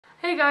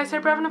Hey guys,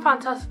 hope you're having a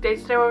fantastic day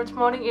today, whether it's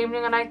morning,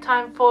 evening or night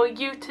time for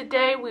you.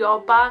 Today we are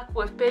back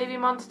with Baby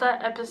Monster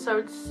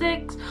episode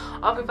 6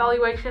 of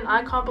evaluation.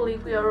 I can't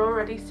believe we are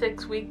already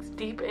 6 weeks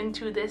deep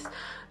into this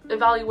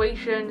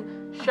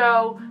evaluation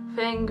show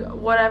thing,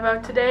 whatever.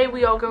 Today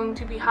we are going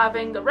to be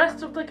having the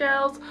rest of the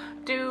girls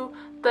do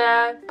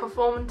their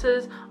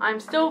performances. I'm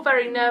still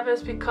very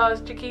nervous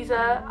because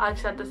Chiquita, I've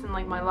said this in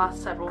like my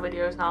last several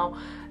videos now,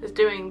 is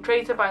doing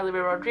Traitor by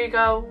Olivia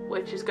Rodrigo,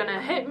 which is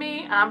gonna hit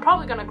me and I'm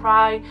probably gonna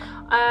cry.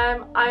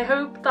 I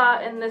hope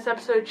that in this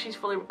episode she's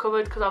fully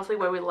recovered, because obviously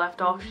where we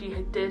left off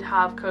she did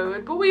have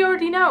COVID, but we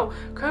already know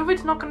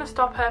COVID's not gonna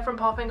stop her from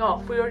popping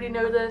off. We already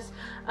know this.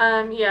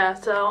 Yeah,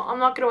 so I'm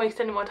not gonna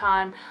waste any more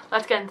time.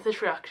 Let's get into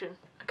this reaction.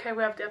 Okay,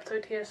 we have the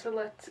episode here, so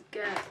let's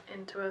get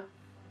into it.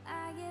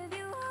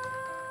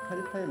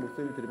 카리타의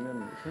목소리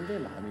들으면 굉장히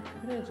마음이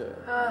푸근해져요.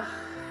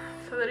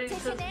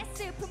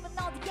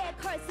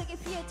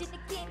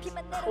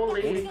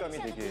 몰입감이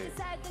되게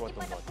좋았던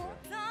것 같아요.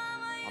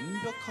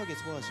 완벽하게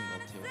소화하신 것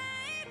같아요.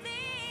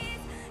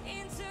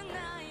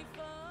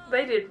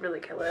 They did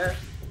really kill her,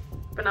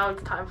 but now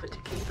it's time for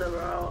Chiquita,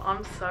 bro.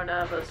 I'm so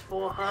nervous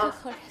for her.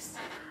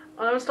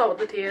 I'm gonna start with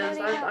the tears.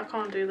 I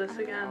can't do this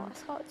again.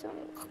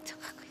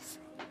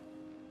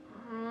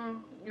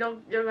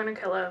 You're gonna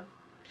kill her.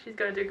 She's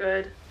gonna do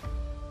good.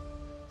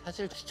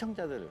 사실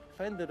시청자들,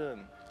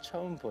 팬들은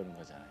처음 보는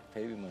거잖아요.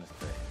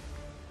 베이비몬스터의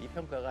이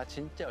평가가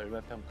진짜 얼마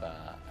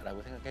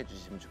평가라고 생각해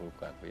주시면 좋을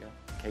것 같고요.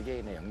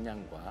 개개인의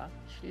역량과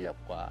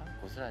실력과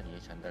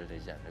고스란히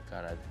전달되지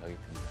않을까라는 생각이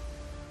듭니다.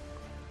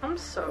 I'm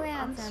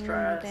후회하지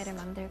않는 무대를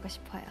만들고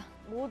싶어요.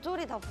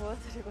 모조리 다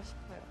보여드리고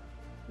싶어요.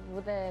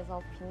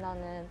 무대에서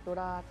빛나는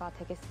로라가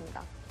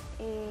되겠습니다.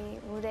 이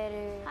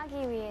무대를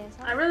하기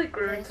위해서 I really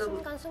grew to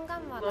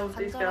순간순간마다 love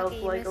these girls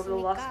like over the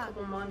last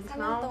couple months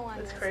now.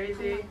 It's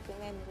crazy.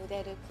 그만큼의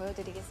무대를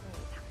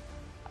보여드리겠습니다.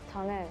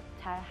 저는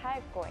잘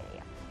할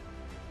거예요.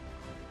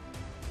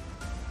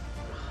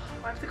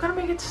 Why have they gotta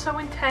make it so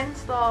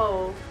intense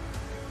though?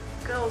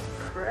 Girls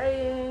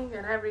praying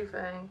and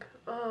everything.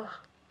 Ugh.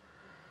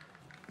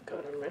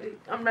 God,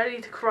 I'm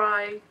ready to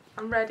cry.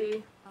 I'm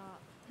ready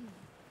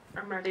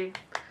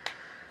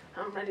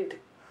to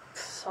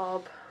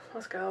sob.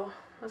 Let's go,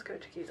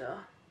 Chiquita.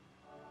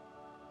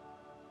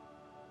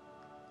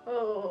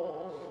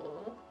 Oh.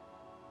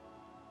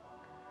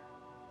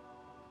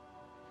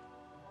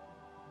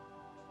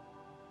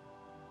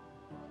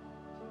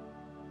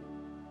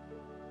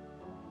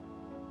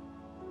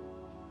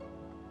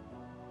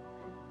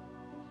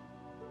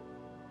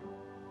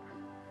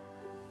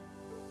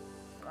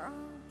 From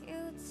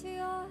you to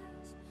yours,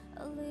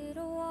 a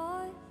little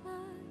white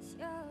lies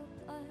your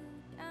blood,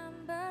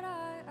 but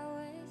I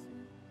always.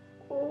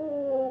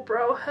 Oh,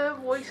 bro, her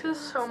voice is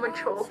so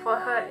mature for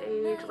her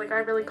age. Like, I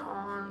really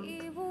can't.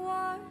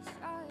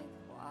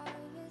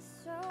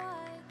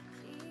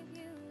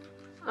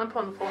 I'm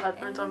putting the full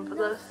headphones on for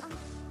this.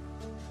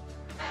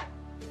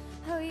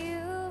 How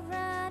you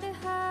ran to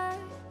her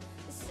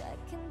the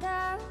second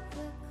of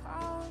the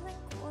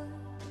calling word.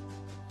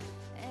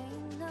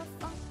 Ain't no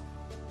fun.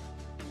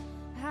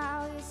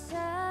 How you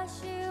said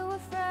you were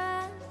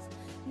friends,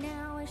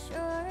 now it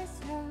sure as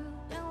hell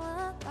don't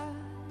look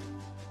like.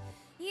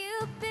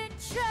 You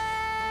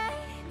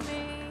betrayed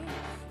me,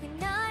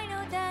 and I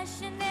know that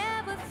she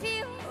never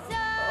feels so.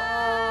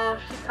 Oh,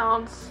 she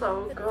sounds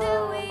so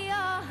good. We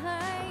all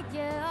heard,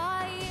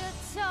 yeah, you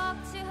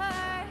talked to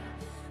her,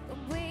 but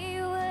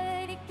we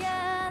were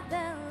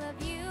together.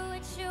 Love you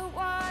at your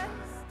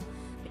worst,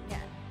 but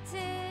that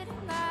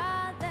didn't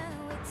matter.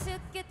 We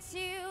took it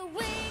 2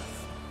 weeks.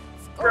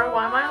 Bro,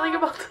 why am I like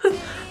about to?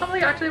 I'm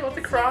like actually about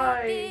to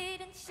cry.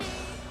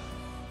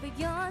 But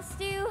you're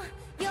still a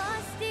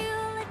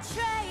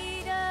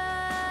traitor.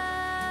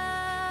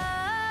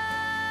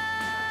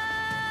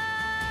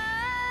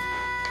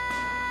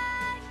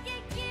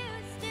 Yeah,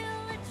 you're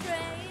still a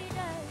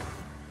traitor.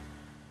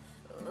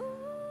 Ooh.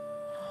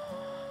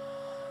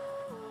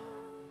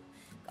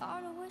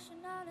 God, I wish I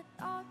never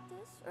thought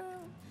this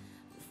through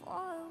before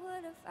I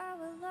would have fell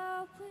in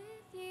love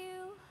with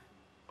you.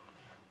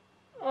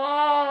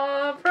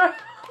 Oh, bro.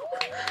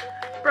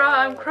 Bro,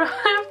 I'm crying. I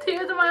have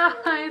tears in my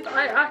eyes.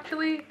 I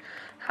actually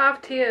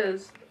have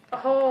tears.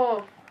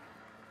 Oh.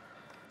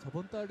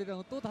 저번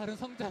달이랑은 또 다른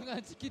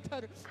성장한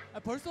치키타를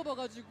벌써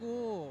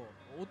봐가지고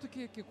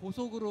어떻게 이렇게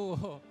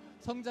고속으로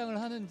성장을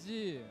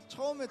하는지.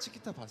 처음에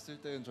치키타 봤을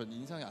때는 전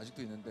인상이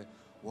아직도 있는데,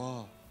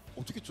 와,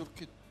 어떻게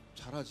저렇게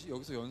잘하지?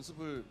 여기서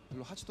연습을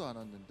별로 하지도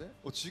않았는데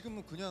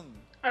지금은 그냥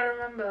I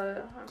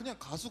remember. 그냥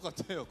가수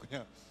같아요.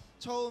 그냥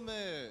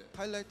처음에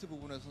하이라이트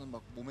부분에서는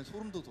막 몸에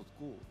소름도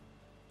돋고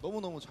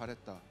너무너무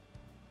잘했다.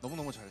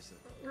 너무너무 잘했어요.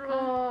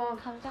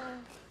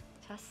 감정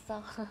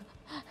잤어.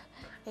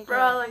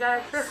 Bro, like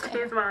I just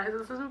tears my eyes.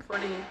 This isn't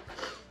funny.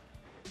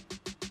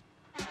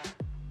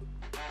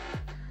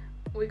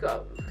 We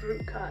got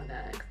Ruka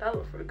next. I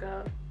love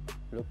Ruka.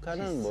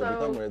 루카는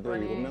뭐니까 뭐래도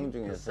 7명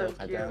중에서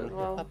가장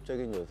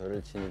힙합적인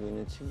요소를 지니고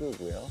있는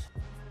친구고요.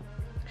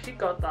 She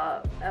got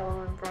that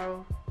element,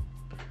 bro.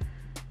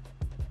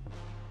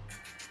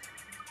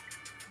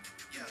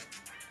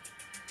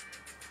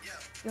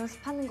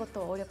 연습하는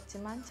것도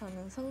어렵지만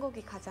저는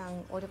선곡이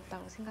가장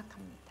어렵다고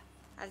생각합니다.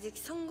 아직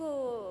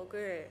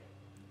선곡을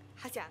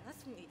하지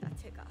않았습니다.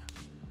 제가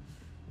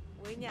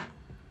왜냐?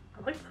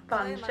 I like the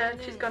band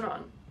shirt she's got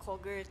on.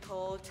 곡을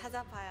더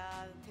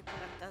찾아봐야 될 것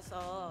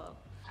같아서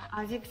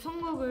아직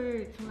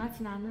선곡을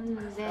정하진 So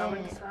않았는데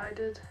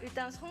excited.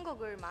 일단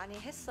선곡을 많이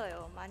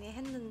했어요. 많이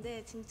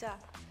했는데 진짜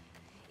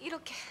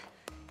이렇게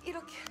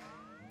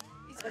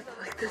이제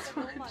like this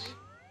너무 much.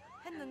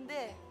 많이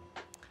했는데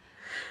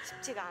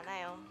쉽지가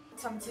않아요.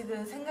 참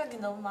지금 생각이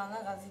너무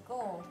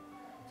많아가지고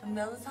좀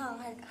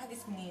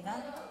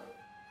명상하겠습니다.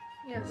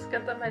 Yes,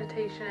 get that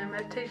meditation in.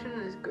 Meditation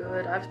is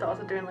good. I've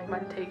started doing like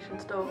meditation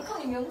stuff.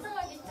 형이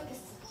명상하기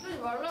시작했어. 그러지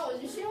말라고.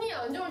 지금 심리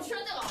안정을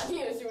취할 때가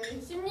아니에요. 지금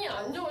우리 심리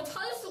안정을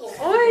찾을 수가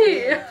없어. Oi!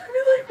 I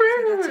feel like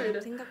제가 지금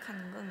rude.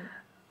 생각하는 건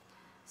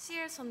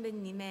CL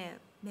선배님의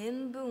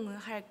멘붕을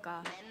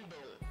할까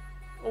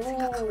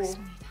생각하고 Oh,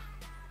 있습니다.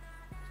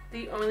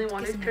 the only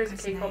one who chose a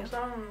생각하시나요? K-pop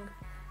song.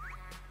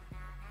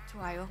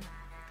 좋아요.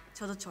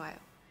 저도 좋아요.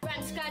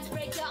 Rhyme scratch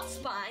break your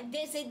spine.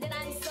 They say that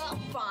I'm so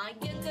fine.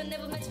 You could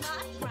never match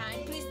my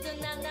grind. Please do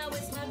not now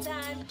waste my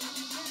time.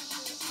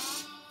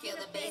 Feel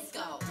the bass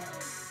go.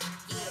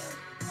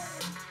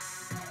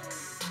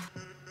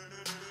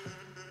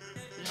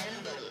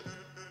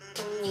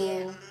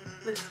 Oh,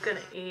 this is gonna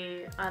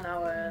eat. I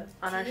know it.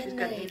 I know she's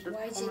gonna eat the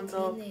performance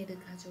up. DNA를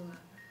가져와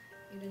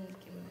이런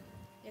느낌은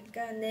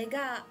약간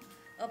내가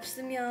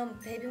없으면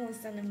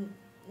베이비몬스터는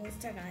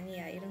몬스터가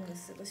아니야 이런 거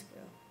쓰고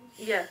싶어요.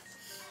 Yes.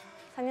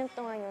 4년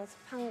동안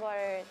연습한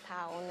걸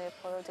다 오늘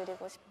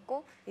보여드리고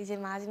싶고 이제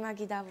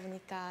마지막이다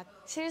보니까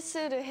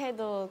실수를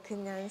해도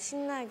그냥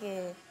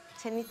신나게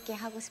재밌게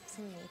하고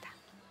싶습니다.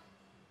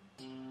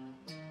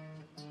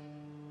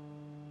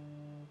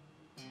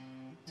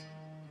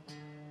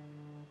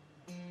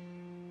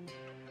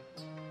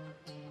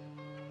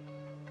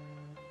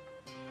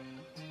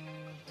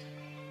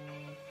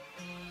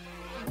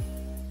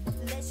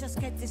 Let's just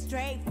get this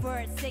straight for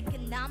a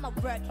second. I'ma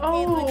work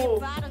Oh. even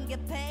if I don't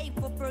get paid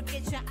for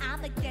forgetting.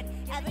 I'ma get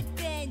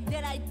everything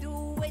that I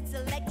do. It's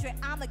electric.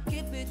 I'ma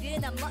keep it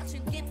in a much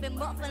and keep it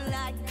moving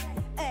like.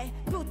 Hey,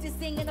 put this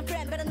thing in a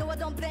brand, but I know I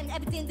don't blend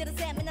everything that I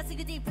say. And I see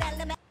the deep plan.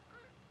 Let me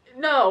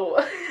No.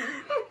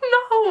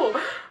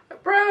 No.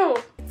 Bro.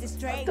 get this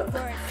straight for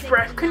a second.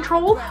 Breath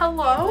control?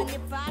 Hello? Even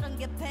if I don't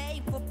get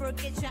paid for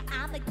forgetting.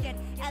 I'ma get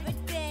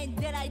everything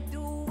that I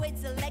do.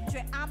 It's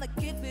electric. I'ma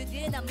keep it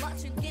in a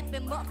much and keep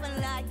it moving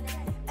like.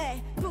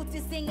 Hey, put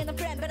this thing in a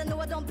brand, but I know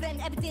I don't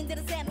blend everything that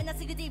I say. And I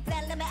see the deep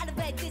plan. Let me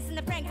elevate this in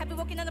a prank. Have you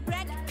working on a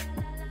brand?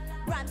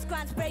 Rhymes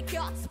crunch break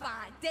your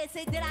spine. They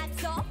say that I'm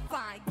so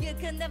fine. You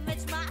can never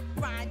match my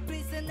grind.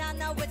 Please do not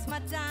know it's my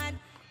time.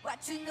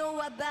 What you know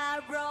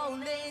about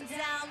rolling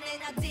down in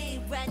a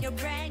deep when your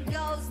brain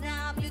goes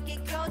numb, you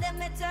get cold and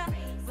matter.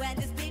 When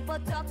these people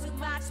talk too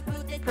much,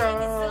 put the thing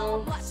in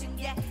slow motion.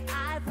 Yeah,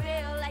 I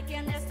feel like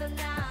an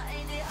astronaut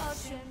in the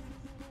ocean.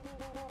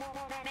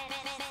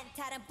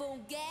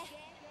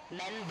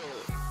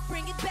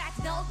 Bring it back,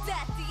 no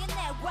that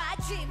DNA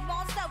YG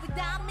monster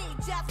without me,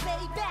 just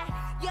baby.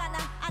 Yeah,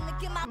 nah, I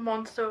look at my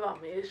Monster about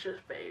me is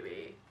just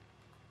baby.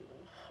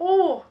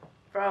 Oh,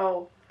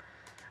 bro.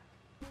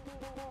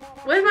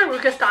 Where's my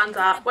Ruka stands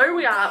at? Where are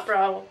we at,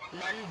 bro?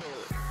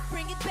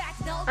 Bring it back,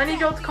 no I need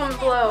y'all to comment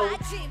below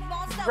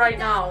right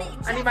now.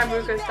 I need my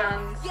Ruka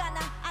stands.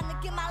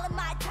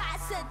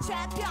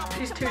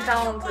 She's too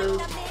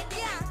talented.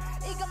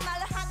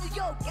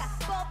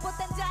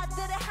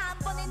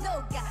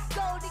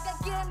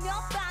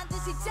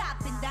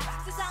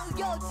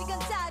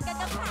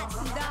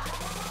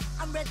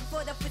 I'm ready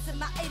for the fist of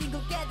my eating,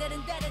 go get it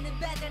and better and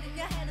better in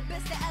your hand, the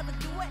best to ever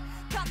do it.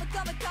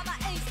 Come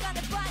on, ain't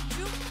gonna find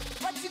you.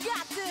 What you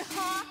got to,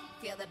 huh?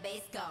 Feel the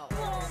bass go.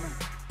 Boom,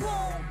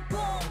 boom,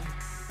 boom,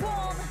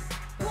 boom,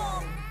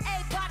 boom.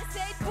 Everybody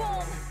say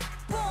boom,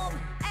 boom,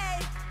 ay,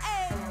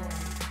 ay.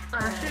 I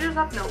actually just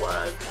have no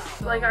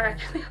words. Like, I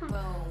actually have.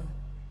 boom,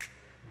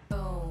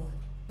 boom,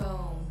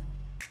 boom,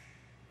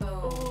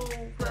 boom, Oh,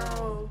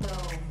 bro.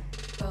 boom,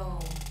 boom,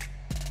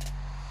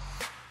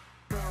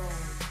 boom,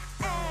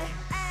 Ay,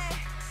 ay.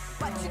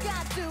 What you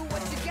gonna do?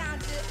 What you gonna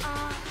do?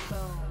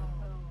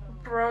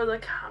 boom. Bro, the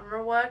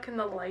camera work and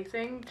the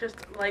lighting just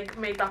like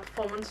made that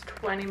performance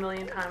 20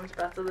 million times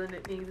better than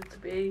it needed to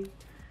be.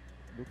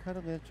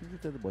 루카는 그냥 춤출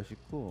때도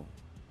멋있고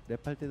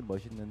랩할 때도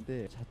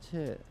멋있는데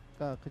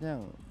자체가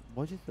그냥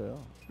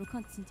멋있어요.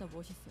 루칸 진짜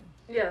멋있어요.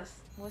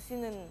 Yes.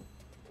 멋있는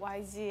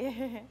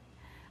YG의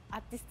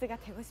아티스트가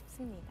되고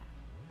싶습니다.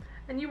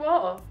 And you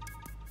are.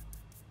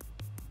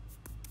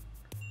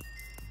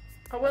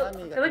 I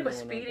feel like we're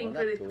speeding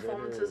through these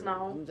performances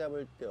now.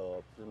 흠잡을 데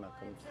없을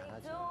만큼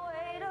잘하죠.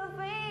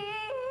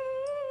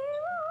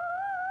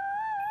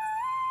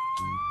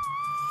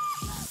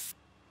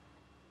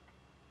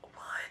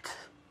 What?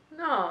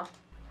 No.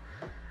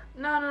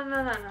 No.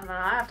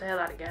 I have to hear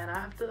that again. I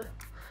have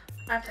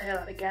to hear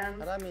that again.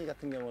 사람이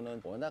같은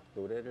경우는 워낙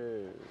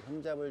노래를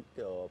흠잡을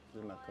데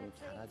없을 만큼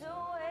잘하죠.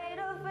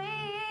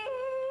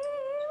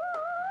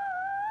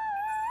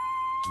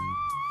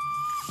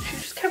 She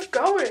just kept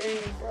going,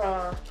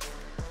 bruh.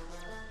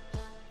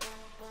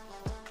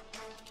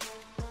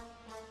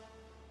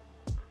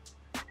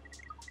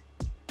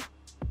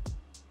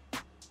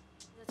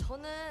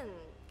 저는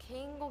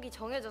개인곡이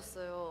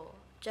정해졌어요.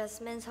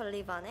 제스민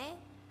설리반의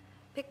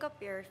Pick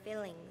Up Your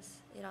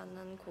Feelings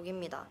이라는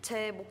곡입니다.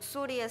 제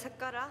목소리의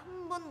색깔을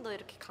한 번 더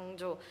이렇게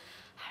강조할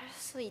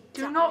수 있지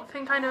Do not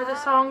think I know the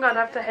song. I'd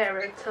have to hear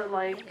it to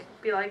like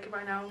be like if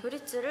I know.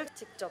 브릿지를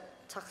직접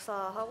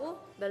작사하고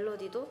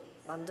멜로디도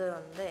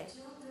만들었는데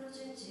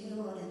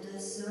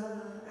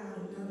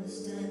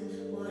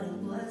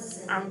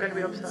I'm gonna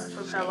be obsessed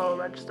with Hello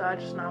Register. I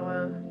just know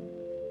it.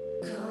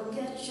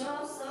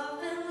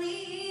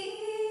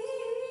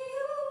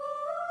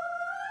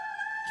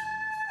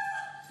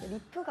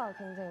 리프가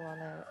굉장히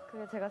많아요.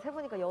 그게 제가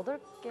세보니까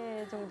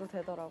 8개 정도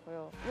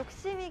되더라고요.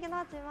 욕심이긴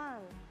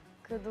하지만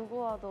그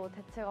누구와도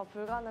대체가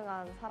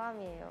불가능한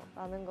사람이에요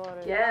라는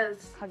거를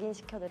Yes.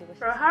 각인시켜드리고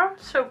Bro, 싶어요. how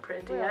so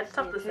pretty. I just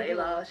have to say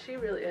that. She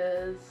really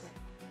is.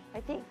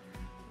 파이팅!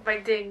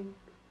 Fighting.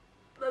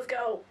 Let's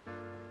go.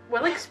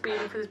 We're like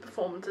speeding for these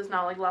performances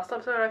now. Like last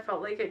episode I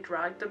felt like it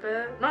dragged a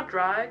bit. Not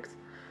dragged,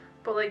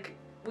 but like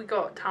we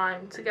got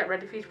time to get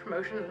ready for each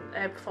promotion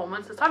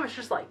performance. This time it's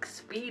just like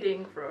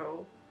speeding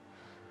through.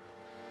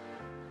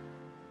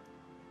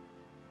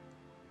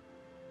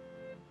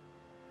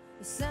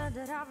 You said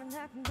that I've been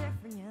acting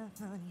different, yeah.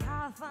 Funny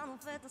how I finally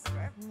fit the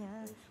script,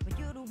 yeah. But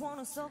you don't want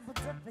to sober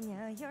dipping,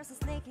 yeah. You're so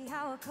sneaky,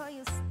 how I call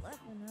you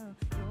slipping,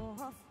 You're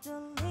off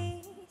the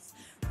lease,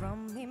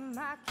 run me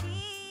my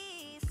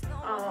keys. No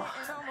more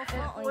hitting on my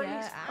phone,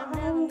 yeah. I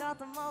never got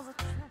the most of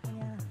tripping,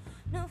 yeah.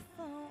 No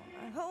phone,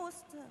 I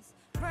hostess,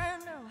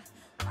 brand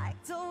new.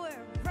 Like to wear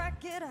a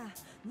bracket,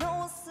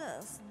 no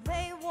assist.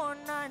 They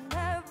 1-9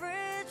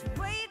 average,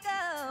 wake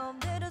up,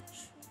 did a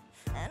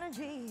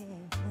energy,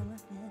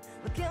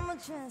 look at my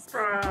chest.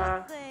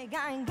 I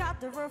ain't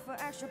got the room for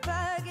extra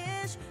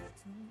baggage.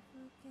 Don't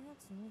forget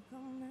to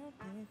come and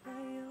pick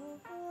you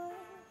up.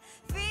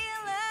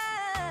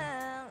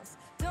 Feelings,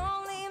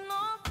 don't leave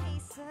no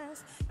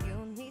pieces. You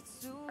need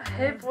to.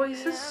 Her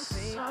voice is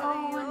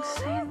so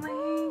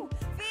insanely.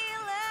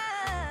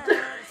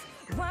 Feelings,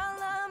 while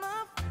I'm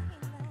a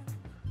feeling,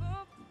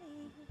 oh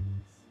please,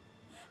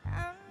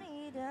 I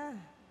need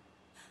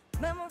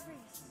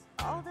memories.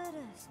 All that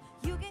is,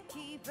 you can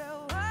keep it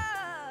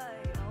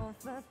right. Don't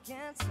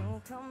forget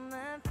to come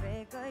and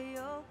pick up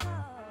your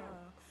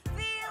heart.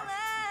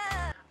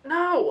 Feeling.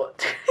 No,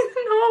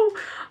 no.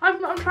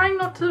 I'm trying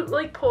not to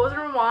like pause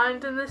and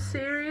rewind in this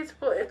series,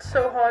 but it's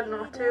so hard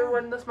not to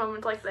when there's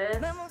moments like this.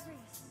 Memories,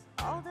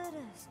 all that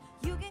is,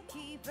 you can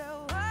keep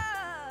it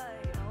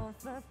right. Don't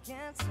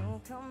forget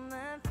to come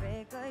and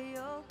pick up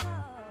your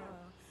heart.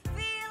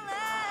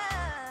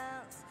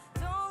 Feelings,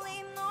 don't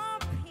leave no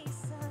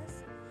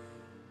pieces.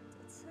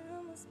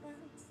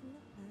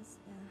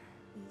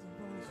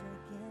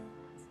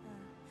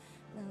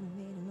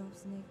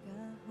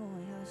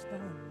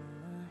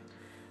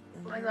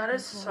 Like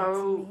that's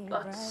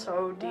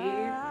so deep.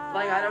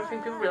 Like I don't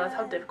think people realize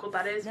how difficult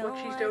that is, what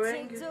she's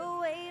doing.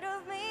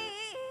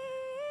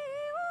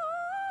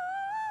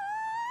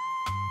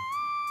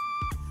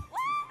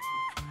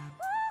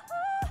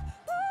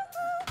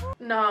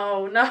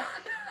 No, no,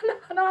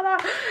 no, no,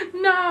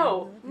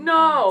 no,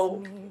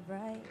 no.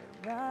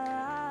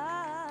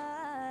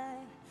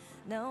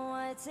 Now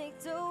I take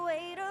the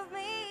weight of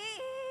me.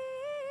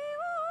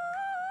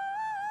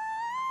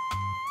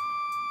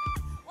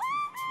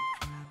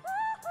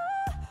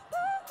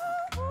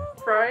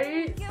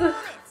 Right?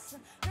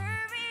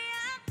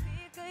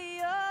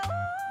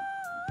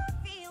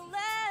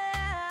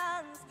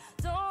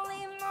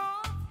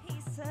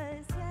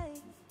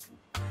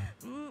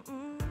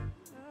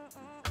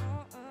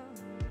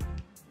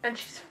 And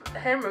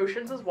her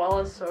emotions as well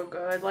is so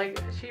good.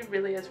 Like she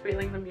really is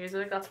feeling the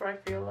music. That's what I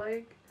feel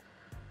like.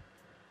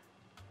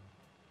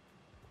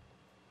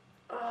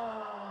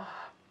 Oh,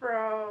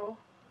 bro.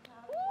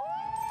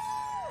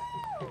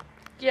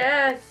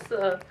 Yes.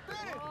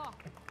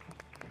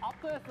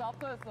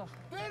 압도했어.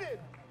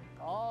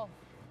 Oh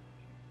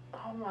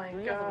my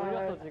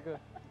god. 지금.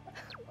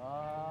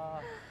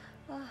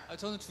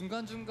 저는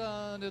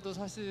중간중간에도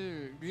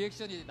사실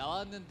리액션이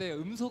나왔는데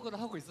음속을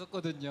하고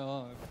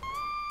있었거든요.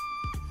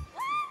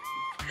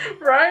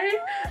 Right?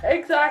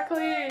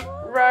 Exactly.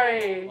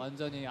 Right.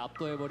 완전히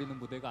압도해버리는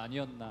무대가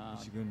아니었나.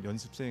 지금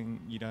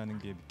연습생이라는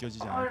게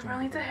느껴지지 Oh, I 않을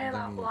really need to hear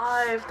that 정도로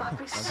live. That'd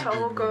be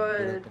so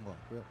good. 것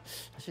같고요.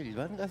 사실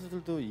일반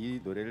가수들도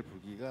이 노래를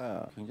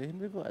부르기가 굉장히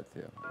힘들 것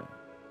같아요.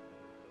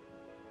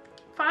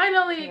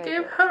 Finally,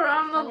 give her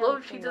the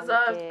love she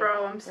deserves,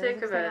 bro. I'm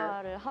sick of it.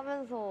 생활을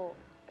하면서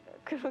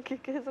그렇게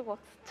계속 막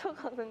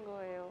스쳐가는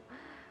거예요.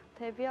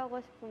 데뷔하고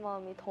싶은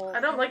마음이 더.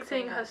 I don't like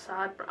seeing her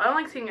sad. I don't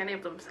like seeing any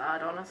of them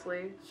sad,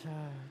 honestly. 자,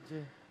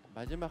 이제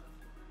마지막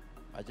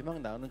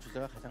나오는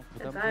주자가 가장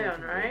Zion,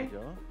 부담스러운 right?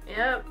 주제죠.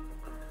 Yep.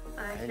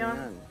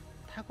 아이는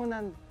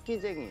타고난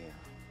끼쟁이에요.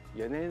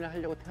 연예인을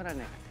하려고 태어난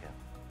애 같아요.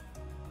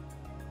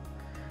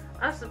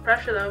 That's the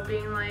pressure though,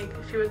 being like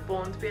she was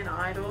born to be an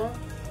idol.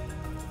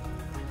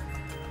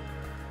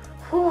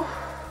 Whew.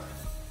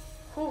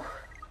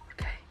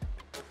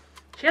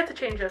 She had to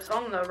change her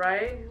song though,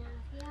 right?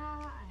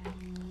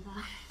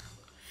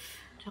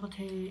 제가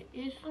제일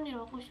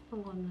 1순위로 하고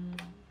싶은 거는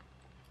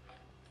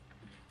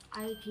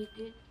I Did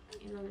It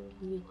이라는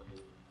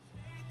곡이거든요.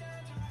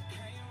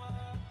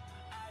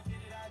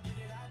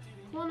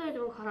 톤을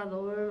좀 갈아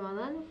넣을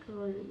만한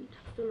그런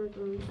작전을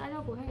좀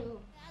짜려고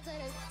해요.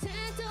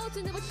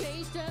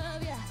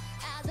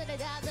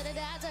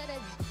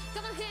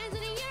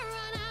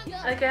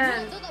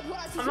 Again,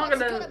 I'm not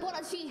gonna.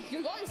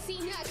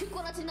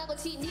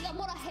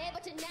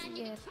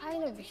 이게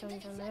파이널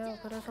미션이잖아요.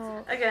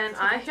 그래서 Again,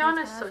 Ahyun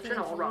is such an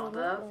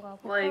all-rounder.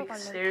 Like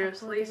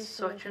seriously,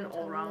 such an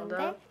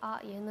all-rounder. 아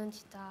얘는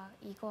진짜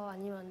이거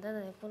아니면 안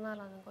되는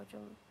애구나라는 걸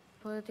좀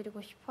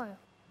보여드리고 싶어요.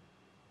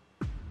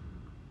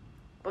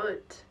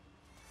 But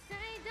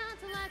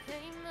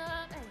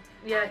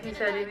yeah, he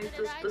said it needs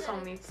to, the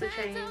song needs to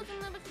change.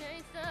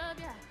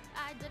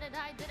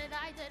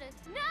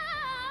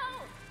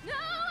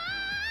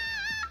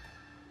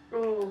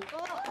 Oh.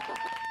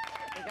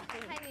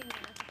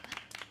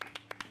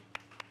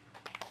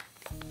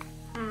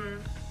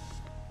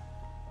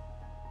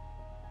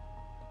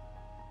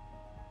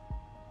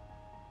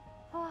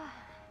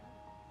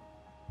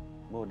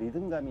 뭐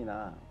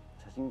리듬감이나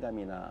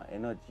자신감이나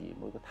에너지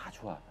뭐 이거 다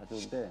좋아, 다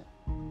좋은데.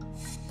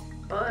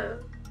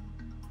 But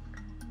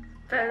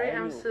very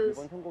emphasis.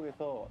 이번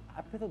선곡에서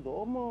앞에서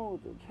너무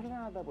좀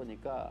캐롤하다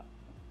보니까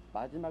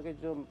마지막에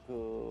좀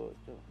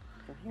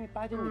힘이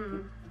빠진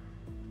느낌.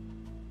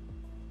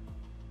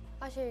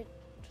 사실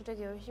저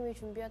되게 열심히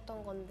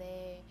준비했던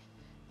건데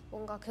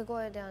뭔가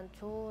그거에 대한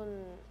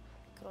좋은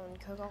그런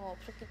결과가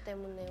없었기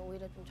때문에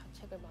오히려 좀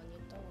자책을 많이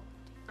했던 것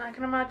같아요. I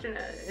can imagine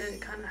it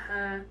kind of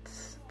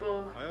hurts,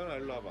 but 아연아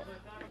일로 와봐.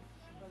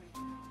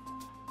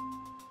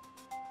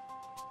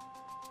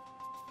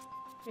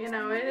 you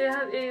know,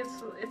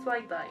 it's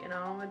like that. You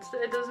know,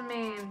 it doesn't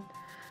mean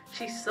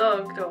she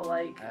sucked or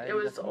like it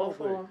was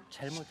awful.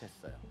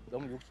 잘못했어요.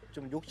 너무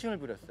좀 욕심을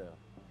부렸어요.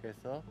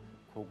 그래서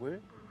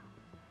곡을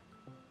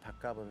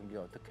바꿔보는 게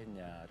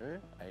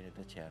어떻겠냐를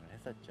아이한테 제안을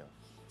했었죠.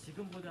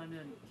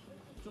 지금보다는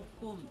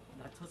조금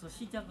낮춰서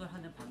시작을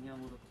하는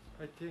방향으로.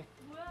 파이팅.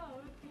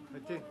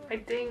 파이팅.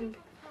 Fighting.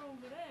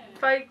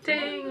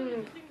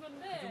 Fighting.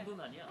 그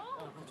정도는 아니야.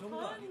 그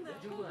정도 아닌데.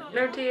 그 정도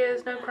아니야. No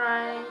tears, no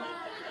crying.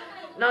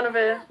 None of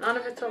it. None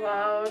of it's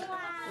allowed.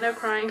 No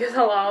crying is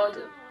allowed.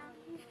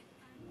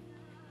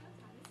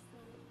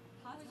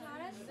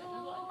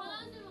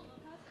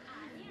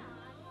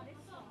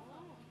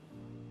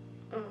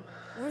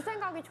 울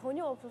생각이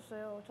전혀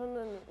없었어요.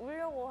 저는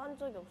울려고 한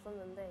적이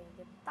없었는데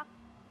이제 딱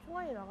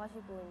총알이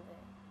나가시고 이제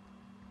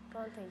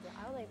저한테 이제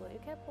아연아 이거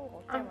이렇게 해본 거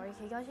어때? 막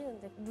이렇게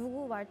얘기하시는데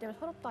누구 말 때문에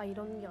서럽다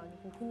이런 게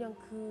아니고 그냥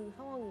그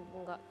상황이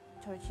뭔가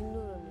절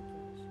짓누르는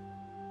느낌이었어요.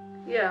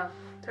 Yeah,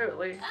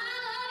 totally.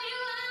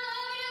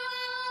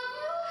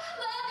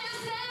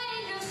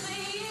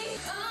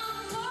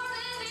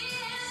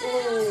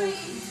 Ooh.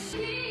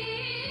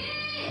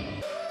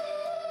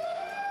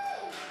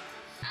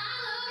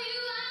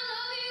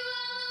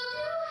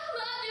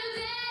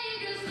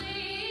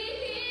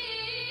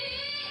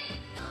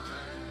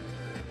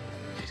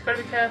 She's gotta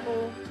be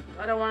careful.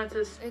 I don't want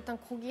it to, 일단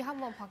곡이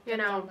한번 you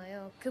know,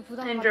 바뀌었잖아요. 그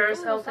부담감이 injure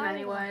좀 herself 더 in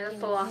any 쌓인 것 way. That's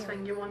the 같기는 last 해요.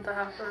 thing you want to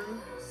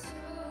happen.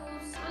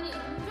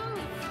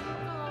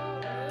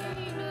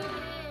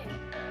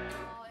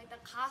 일단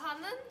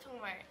가사는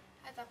정말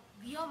살짝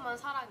위험한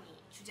사랑이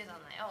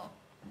주제잖아요.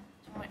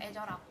 정말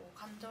애절하고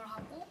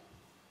간절하고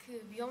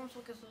그 위험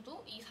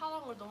속에서도 이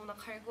사랑을 너무나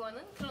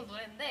갈구하는 그런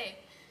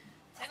노래인데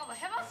제가 막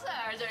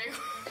해봤어야 알죠 이거.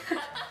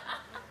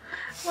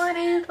 What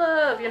is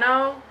love, you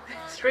know?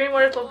 Stream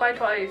What is Love by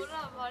Twice.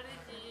 뭐란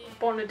말이지.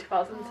 Born in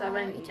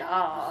 2007,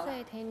 yeah.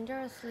 의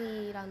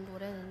Dangerously라는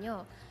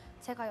노래는요.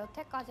 제가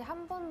여태까지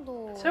한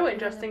번도 So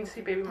interesting to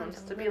see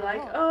BABYMONSTER be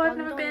like, oh, I've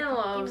never been in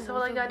love, so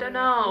like, I don't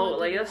know.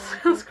 Like, that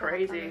sounds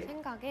crazy.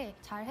 생각에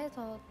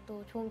잘해서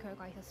또 좋은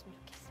결과 있었으면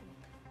좋겠습니다.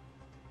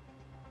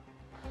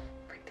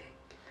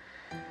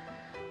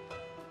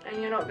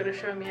 And you're not gonna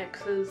show me it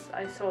because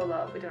I saw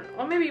that we don't.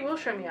 Or maybe you will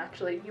show me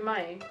actually. You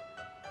might.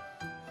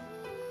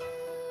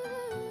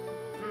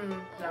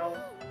 No.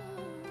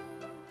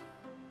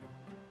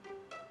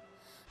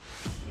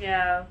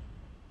 Yeah.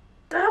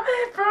 Damn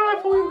it, bro! I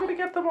thought we were gonna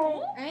get them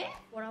all. 에?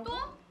 뭐라고?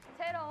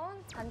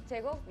 새로운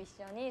단체곡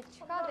미션이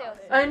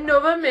추가되었습니다.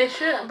 Another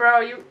mission,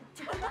 bro. You,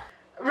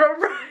 bro.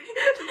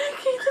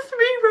 It's just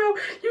me, bro.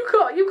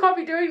 You can't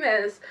be doing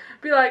this.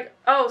 Be like,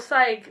 oh,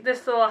 psych, this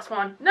is the last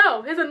one.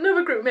 No, here's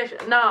another group mission.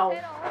 No,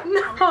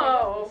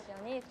 no.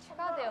 미션이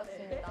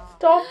추가되었습니다.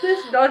 Stop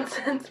this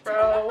nonsense,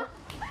 bro.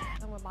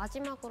 정말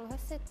마지막으로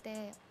했을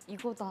때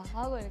이거다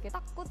하고 이렇게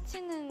딱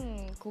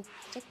꽂히는 곡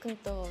조금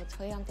또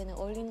저희한테는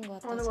어울리는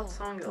것 I wonder what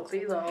같아서 song 그 it'll be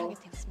곡을 though. 하게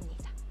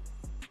되었습니다.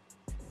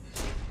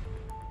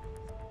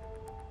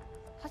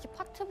 사실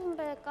파트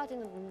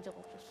분배까지는 문제가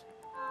없었어요.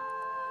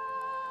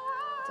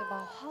 이제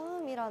막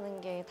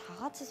화음이라는 게 다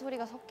같이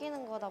소리가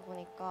섞이는 거다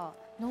보니까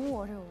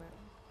너무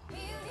어려워요.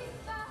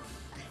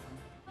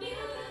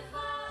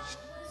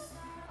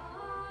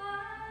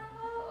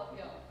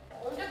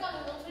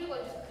 언제까지 너 틀리고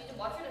이제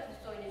마실에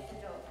됐어 이제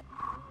진짜.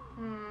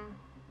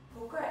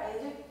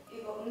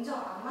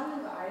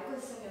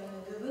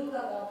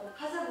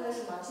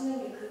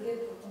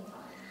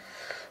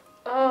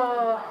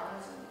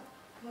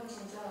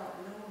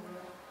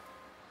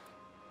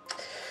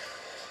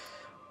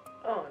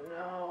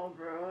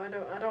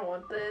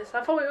 this.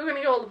 I thought we were going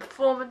to get all the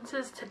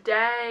performances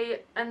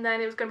today and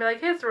then it was going to be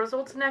like, here's the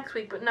results next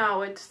week, but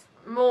no, it's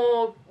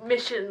more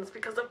missions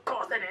because of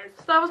course it is.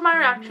 So that was my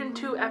reaction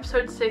to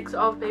episode 6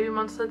 of Baby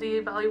Monster, the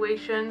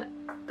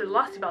evaluation, the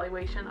last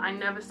evaluation. I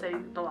never say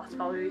the last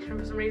evaluation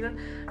for some reason,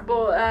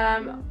 but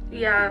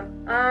yeah,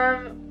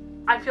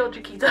 I feel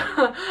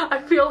Chiquita. I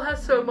feel her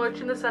so much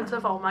in the sense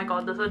of, oh my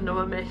god, there's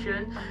another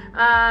mission.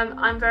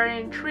 I'm very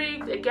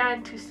intrigued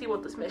again to see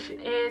what this mission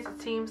is.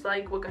 It seems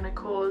like we're going to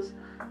cause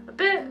a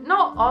bit,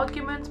 not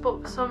arguments,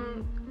 but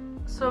some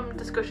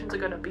discussions are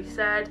going to be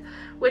said,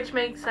 which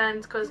makes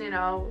sense because, you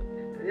know,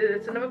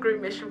 it's another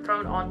group mission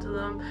thrown onto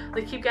them.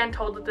 They keep getting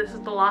told that this is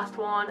the last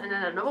one and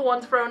then another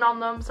one's thrown on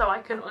them, so I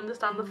can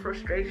understand the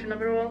frustration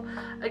of it all.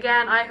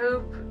 Again, I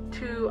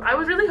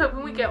was really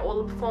hoping we get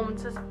all the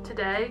performances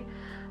today,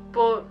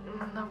 but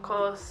of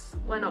course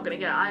we're not going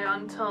to get Aya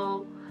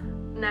until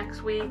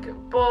next week.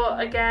 But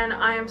again,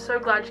 I am so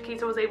glad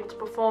Chiquita was able to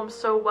perform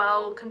so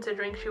well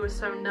considering she was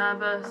so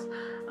nervous.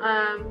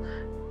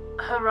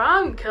 Her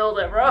arm killed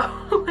it, bro.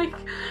 Like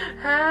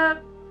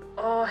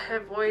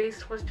her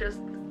voice was just,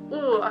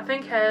 I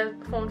think her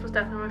performance was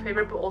definitely my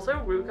favourite, but also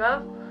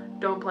Ruka,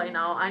 don't play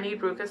now. I need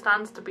Ruka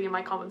stans to be in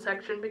my comment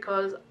section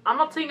because I'm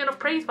not seeing enough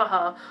praise for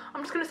her.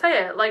 I'm just gonna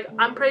say it, like,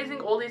 I'm praising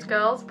all these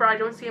girls, but I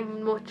don't see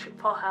much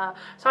for her,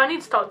 so I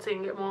need to start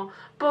seeing it more.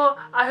 But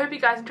I hope you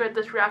guys enjoyed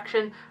this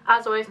reaction,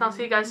 as always, and I'll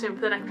see you guys soon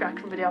for the next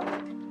reaction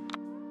video.